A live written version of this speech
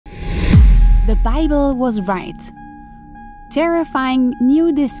The Bible was right. Terrifying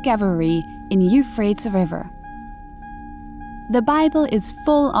new discovery in Euphrates River. The Bible is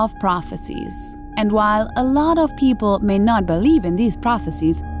full of prophecies, and while a lot of people may not believe in these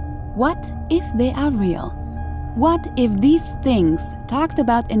prophecies, what if they are real? What if these things talked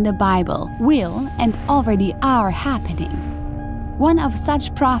about in the Bible will and already are happening? One of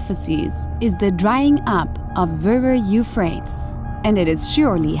such prophecies is the drying up of River Euphrates, and it is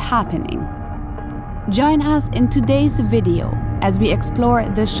surely happening. Join us in today's video as we explore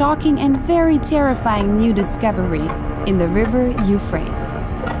the shocking and very terrifying new discovery in the River Euphrates.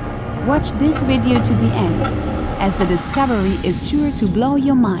 Watch this video to the end, as the discovery is sure to blow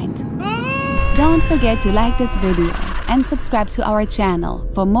your mind. Don't forget to like this video and subscribe to our channel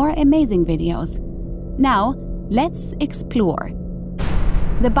for more amazing videos. Now, let's explore.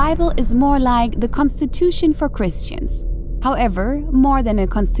 The Bible is more like the Constitution for Christians. However, more than a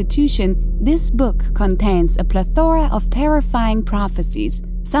constitution, this book contains a plethora of terrifying prophecies,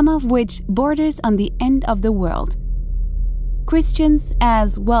 some of which borders on the end of the world. Christians,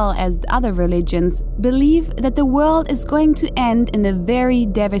 as well as other religions, believe that the world is going to end in a very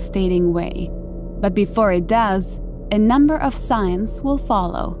devastating way. But before it does, a number of signs will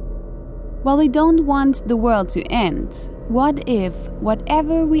follow. While we don't want the world to end, what if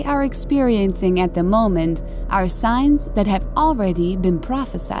whatever we are experiencing at the moment are signs that have already been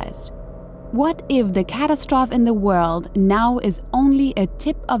prophesied? What if the catastrophe in the world now is only a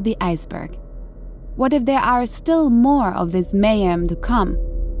tip of the iceberg? What if there are still more of this mayhem to come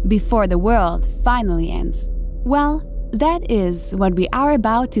before the world finally ends? Well, that is what we are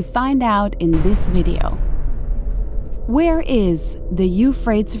about to find out in this video. Where is the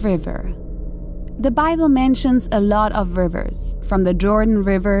Euphrates River? The Bible mentions a lot of rivers, from the Jordan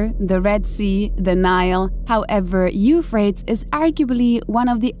River, the Red Sea, the Nile. However, Euphrates is arguably one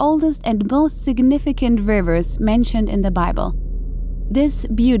of the oldest and most significant rivers mentioned in the Bible. This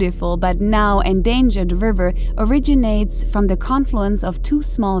beautiful but now endangered river originates from the confluence of two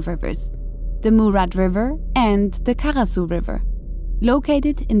small rivers, the Murat River and the Karasu River,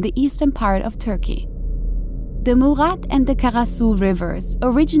 located in the eastern part of Turkey. The Murat and the Karasu rivers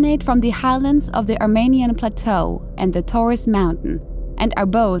originate from the highlands of the Armenian Plateau and the Taurus Mountain, and are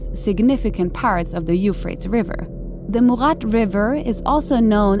both significant parts of the Euphrates River. The Murat River is also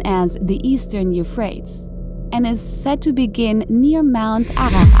known as the Eastern Euphrates, and is said to begin near Mount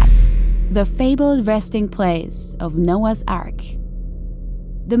Ararat, the fabled resting place of Noah's Ark.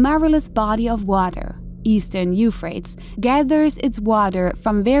 The marvelous body of water, Eastern Euphrates, gathers its water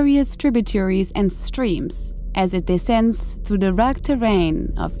from various tributaries and streams as it descends through the rugged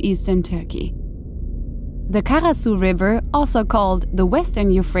terrain of eastern Turkey. The Karasu River, also called the Western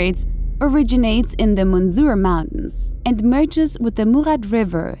Euphrates, originates in the Munzur Mountains and merges with the Murat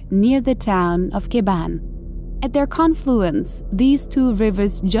River near the town of Keban. At their confluence, these two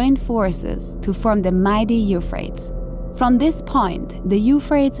rivers join forces to form the mighty Euphrates. From this point, the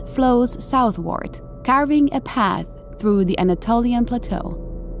Euphrates flows southward, carving a path through the Anatolian Plateau.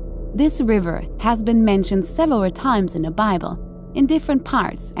 This river has been mentioned several times in the Bible, in different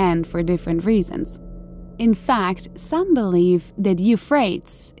parts and for different reasons. In fact, some believe that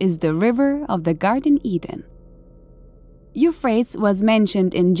Euphrates is the river of the Garden Eden. Euphrates was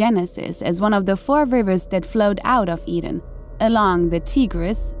mentioned in Genesis as one of the four rivers that flowed out of Eden, along the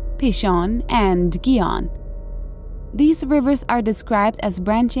Tigris, Pishon, and Gihon. These rivers are described as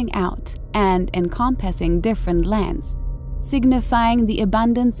branching out and encompassing different lands, signifying the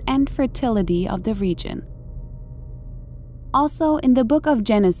abundance and fertility of the region. Also, in the book of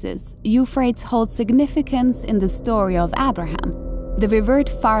Genesis, Euphrates holds significance in the story of Abraham, the revered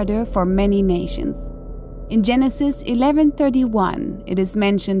father for many nations. In Genesis 11:31, it is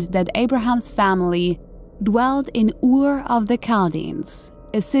mentioned that Abraham's family dwelled in Ur of the Chaldeans,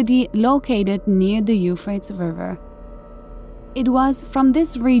 a city located near the Euphrates River. It was from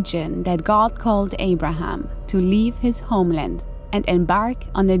this region that God called Abraham to leave his homeland and embark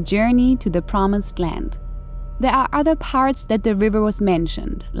on a journey to the Promised Land. There are other parts that the river was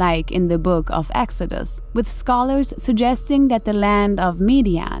mentioned, like in the book of Exodus, with scholars suggesting that the land of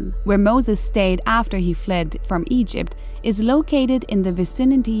Midian, where Moses stayed after he fled from Egypt, is located in the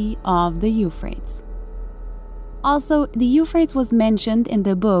vicinity of the Euphrates. Also, the Euphrates was mentioned in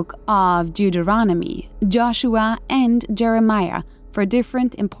the book of Deuteronomy, Joshua, and Jeremiah for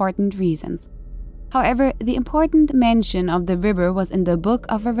different important reasons. However, the important mention of the river was in the book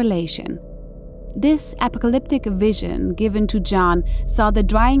of Revelation. This apocalyptic vision given to John saw the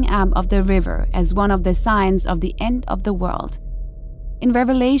drying up of the river as one of the signs of the end of the world. In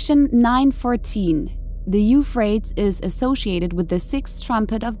Revelation 9:14, the Euphrates is associated with the sixth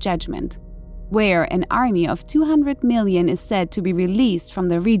trumpet of judgment. where an army of 200 million is said to be released from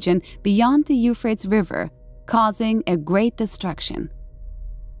the region beyond the Euphrates River, causing a great destruction.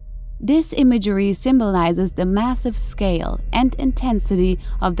 This imagery symbolizes the massive scale and intensity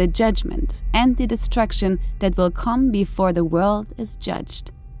of the judgment and the destruction that will come before the world is judged.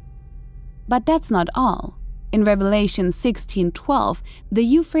 But that's not all. In Revelation 16:12, the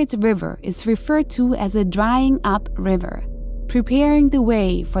Euphrates River is referred to as a drying up river, preparing the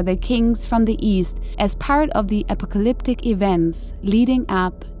way for the kings from the east as part of the apocalyptic events leading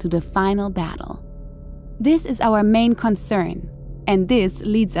up to the final battle. This is our main concern, and this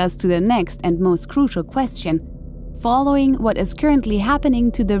leads us to the next and most crucial question. Following what is currently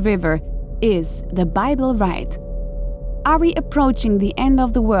happening to the river, is the Bible right? Are we approaching the end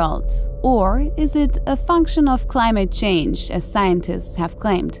of the world, or is it a function of climate change, as scientists have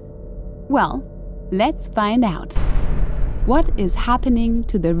claimed? Well, let's find out. What is happening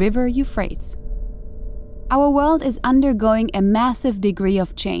to the river Euphrates? Our world is undergoing a massive degree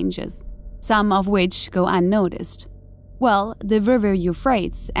of changes, some of which go unnoticed. Well, the river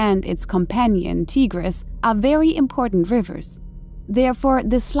Euphrates and its companion Tigris are very important rivers. Therefore,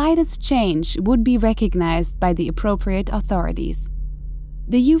 the slightest change would be recognized by the appropriate authorities.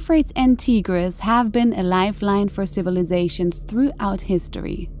 The Euphrates and Tigris have been a lifeline for civilizations throughout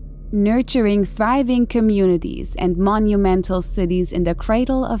history, nurturing thriving communities and monumental cities in the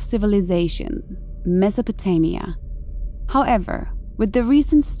cradle of civilization, Mesopotamia. However, with the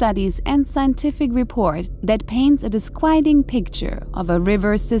recent studies and scientific report that paints a disquieting picture of a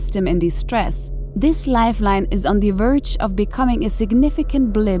river system in distress, this lifeline is on the verge of becoming a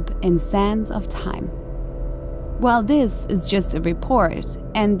significant blip in sands of time. While this is just a report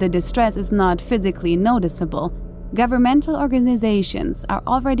and the distress is not physically noticeable, governmental organizations are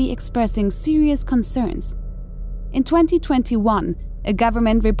already expressing serious concerns. In 2021, a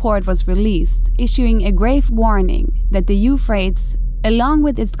government report was released issuing a grave warning that the Euphrates, along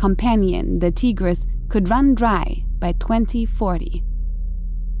with its companion, the Tigris, could run dry by 2040.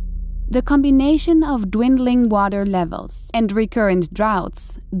 The combination of dwindling water levels and recurrent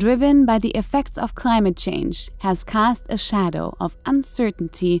droughts, driven by the effects of climate change, has cast a shadow of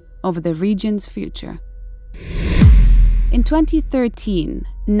uncertainty over the region's future. In 2013,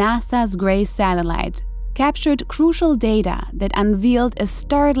 NASA's GRACE satellite captured crucial data that unveiled a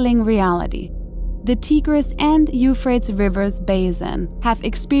startling reality. The Tigris and Euphrates Rivers basin have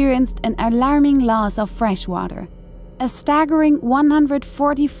experienced an alarming loss of fresh water. A staggering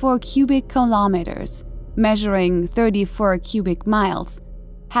 144 cubic kilometers, measuring 34 cubic miles,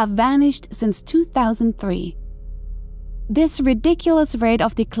 have vanished since 2003. This ridiculous rate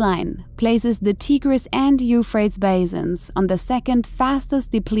of decline places the Tigris and Euphrates basins on the second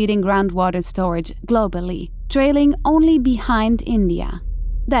fastest depleting groundwater storage globally, trailing only behind India.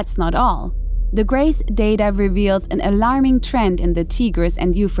 That's not all. The GRACE data reveals an alarming trend in the Tigris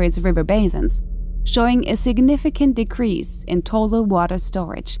and Euphrates River basins, showing a significant decrease in total water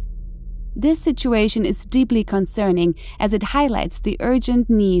storage. This situation is deeply concerning as it highlights the urgent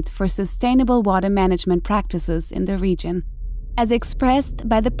need for sustainable water management practices in the region. As expressed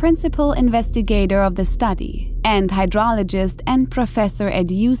by the principal investigator of the study and hydrologist and professor at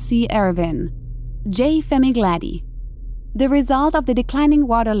UC Irvine, J. Femigladi, the result of the declining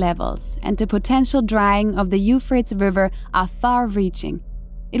water levels and the potential drying of the Euphrates River are far-reaching.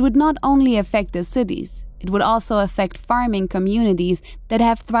 It would not only affect the cities, it would also affect farming communities that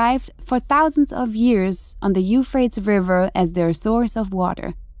have thrived for thousands of years on the Euphrates River as their source of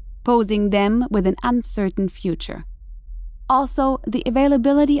water, posing them with an uncertain future. Also, the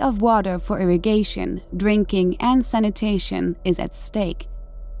availability of water for irrigation, drinking, and sanitation is at stake,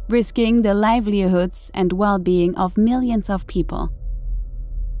 risking the livelihoods and well-being of millions of people.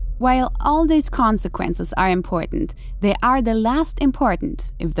 While all these consequences are important, they are the last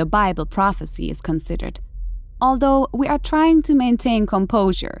important if the Bible prophecy is considered. Although we are trying to maintain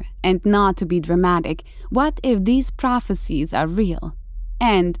composure and not to be dramatic, what if these prophecies are real?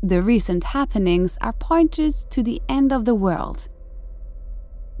 And the recent happenings are pointers to the end of the world.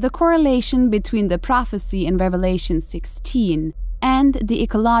 The correlation between the prophecy in Revelation 16 and the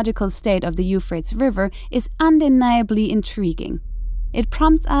ecological state of the Euphrates River is undeniably intriguing. It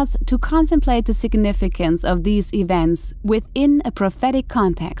prompts us to contemplate the significance of these events within a prophetic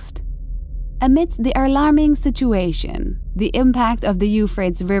context. Amidst the alarming situation, the impact of the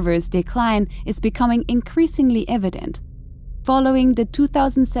Euphrates River's decline is becoming increasingly evident. Following the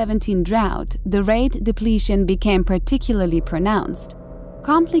 2017 drought, the rate depletion became particularly pronounced.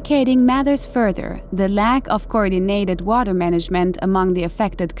 Complicating matters further, the lack of coordinated water management among the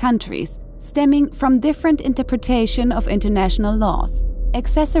affected countries, stemming from different interpretation of international laws,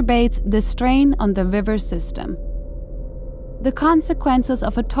 exacerbates the strain on the river system. The consequences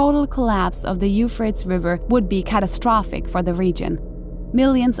of a total collapse of the Euphrates River would be catastrophic for the region.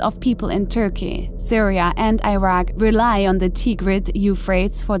 Millions of people in Turkey, Syria, and Iraq rely on the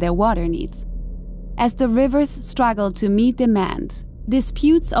Tigris-Euphrates for their water needs. As the rivers struggle to meet demand,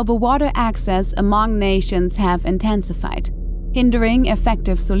 disputes over water access among nations have intensified, hindering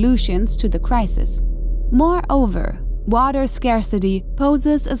effective solutions to the crisis. Moreover, water scarcity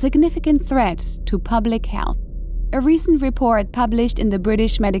poses a significant threat to public health. A recent report published in the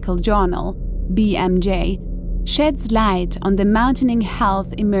British Medical Journal, BMJ, sheds light on the mounting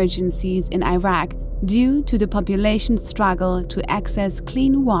health emergencies in Iraq due to the population's struggle to access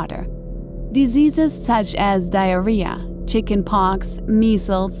clean water. Diseases such as diarrhea, chickenpox,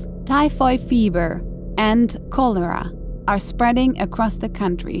 measles, typhoid fever, and cholera are spreading across the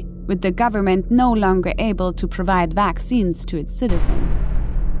country, with the government no longer able to provide vaccines to its citizens.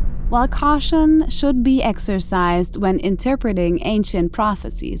 While caution should be exercised when interpreting ancient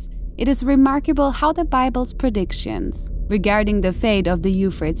prophecies, it is remarkable how the Bible's predictions regarding the fate of the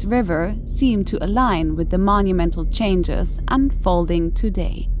Euphrates River seem to align with the monumental changes unfolding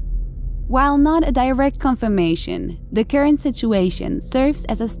today. While not a direct confirmation, the current situation serves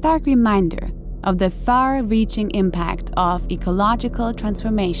as a stark reminder of the far-reaching impact of ecological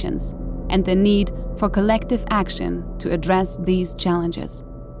transformations and the need for collective action to address these challenges.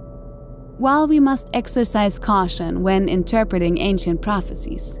 While we must exercise caution when interpreting ancient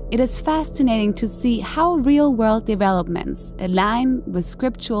prophecies, it is fascinating to see how real-world developments align with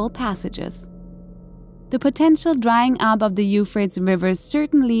scriptural passages. The potential drying up of the Euphrates River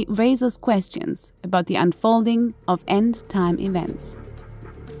certainly raises questions about the unfolding of end-time events.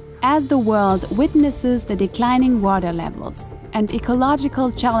 As the world witnesses the declining water levels and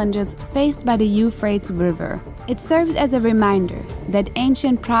ecological challenges faced by the Euphrates River, it serves as a reminder that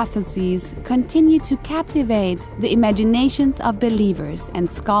ancient prophecies continue to captivate the imaginations of believers and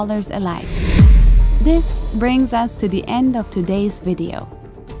scholars alike. This brings us to the end of today's video.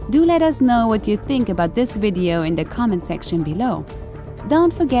 Do let us know what you think about this video in the comment section below.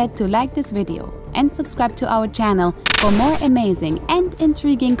 Don't forget to like this video and subscribe to our channel for more amazing and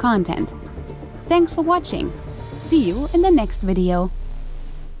intriguing content. Thanks for watching. See you in the next video.